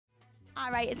All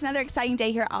right, it's another exciting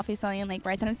day here at OffLeaseOnly in Lake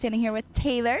Worth, and I'm standing here with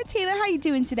Taylor. Taylor, how are you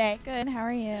doing today? Good, how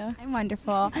are you? I'm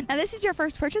wonderful. Now, this is your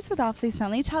first purchase with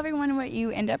OffLeaseOnly. Tell everyone what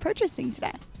you ended up purchasing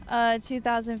today.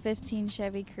 2015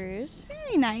 Chevy Cruz.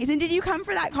 Very nice. And did you come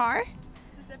for that car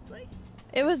specifically?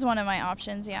 It was one of my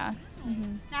options, yeah.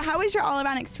 Now, how was your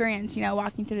all-around experience,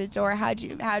 walking through the door?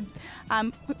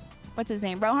 What's his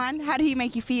name, Rohan? How did he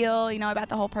make you feel, about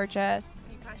the whole purchase?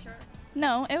 Any pressure?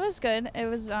 No, it was good. It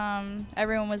was,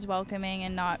 everyone was welcoming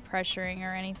and not pressuring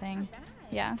or anything.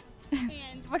 Yeah.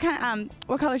 And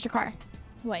what color's your car?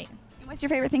 White. And what's your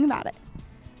favorite thing about it?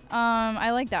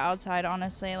 I like the outside,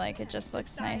 honestly. Like, it just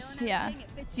looks nice. Yeah. It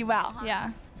fits you well, huh?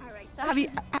 Yeah. All right. So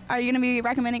are you going to be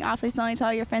recommending OffLeaseOnly to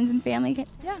all your friends and family?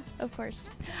 Yeah, of course.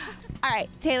 All right,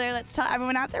 Taylor, let's tell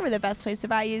everyone out there where the best place to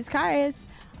buy used cars is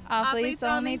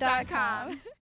OffLeaseOnly.com.